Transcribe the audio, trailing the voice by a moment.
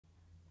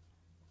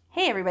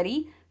Hey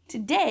everybody!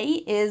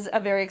 Today is a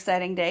very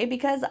exciting day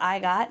because I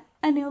got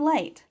a new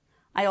light.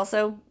 I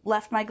also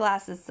left my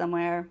glasses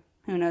somewhere,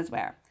 who knows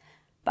where.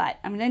 But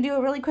I'm going to do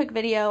a really quick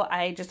video.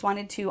 I just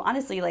wanted to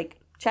honestly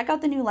check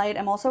out the new light.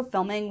 I'm also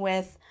filming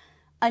with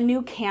a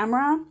new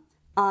camera.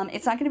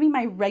 It's not going to be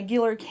my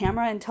regular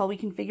camera until we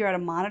can figure out a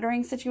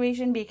monitoring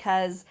situation,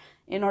 because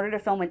in order to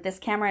film with this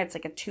camera, it's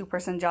like a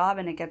two-person job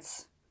and it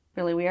gets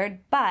really weird.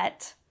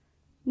 But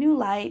new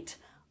light.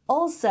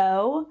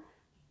 Also,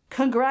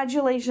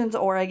 congratulations,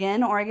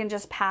 Oregon. Oregon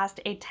just passed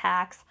a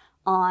tax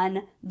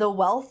on the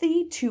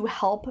wealthy to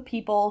help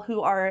people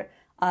who are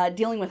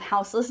dealing with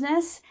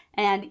houselessness,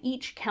 and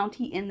each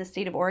county in the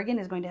state of Oregon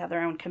is going to have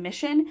their own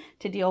commission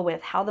to deal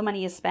with how the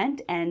money is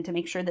spent and to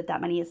make sure that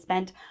that money is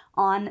spent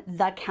on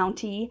the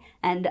county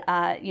and,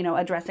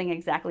 addressing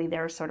exactly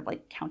their sort of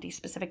county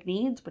specific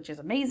needs, which is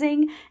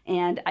amazing.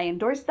 And I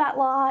endorsed that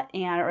law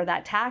or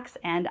that tax,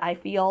 and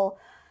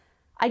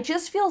I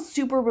just feel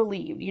super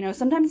relieved. You know,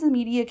 sometimes the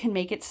media can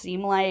make it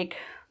seem like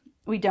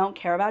we don't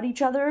care about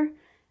each other,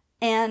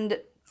 and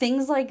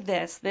things like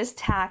this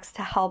tax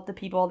to help the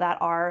people that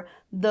are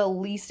the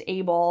least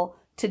able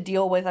to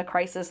deal with a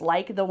crisis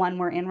like the one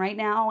we're in right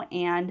now,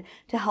 and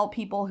to help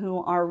people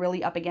who are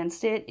really up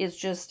against it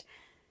just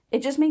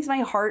makes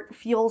my heart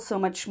feel so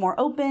much more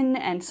open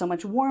and so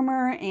much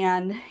warmer.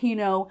 And,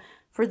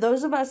 for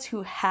those of us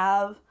who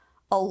have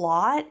a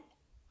lot,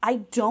 I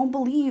don't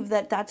believe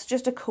that that's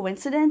just a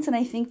coincidence. And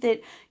I think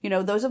that,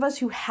 those of us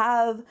who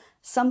have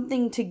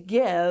something to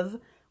give,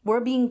 we're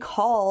being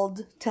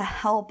called to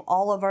help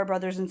all of our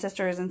brothers and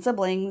sisters and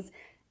siblings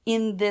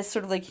in this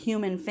sort of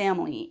human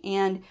family.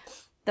 And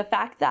the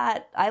fact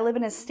that I live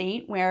in a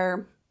state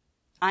where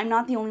I'm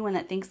not the only one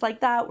that thinks like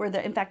that, where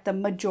in fact the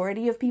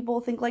majority of people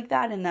think like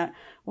that, and that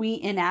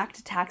we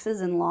enact taxes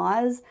and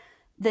laws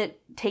that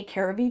take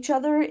care of each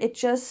other,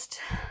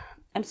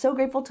 I'm so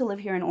grateful to live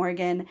here in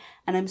Oregon,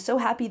 and I'm so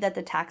happy that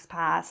the tax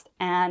passed.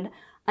 And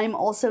I'm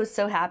also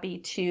so happy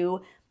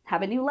to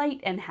have a new light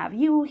and have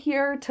you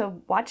here to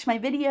watch my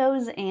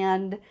videos,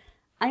 and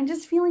I'm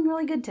just feeling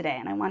really good today,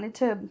 and I wanted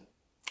to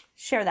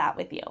share that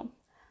with you.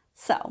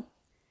 So,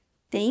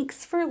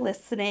 thanks for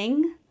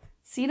listening.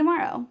 See you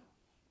tomorrow.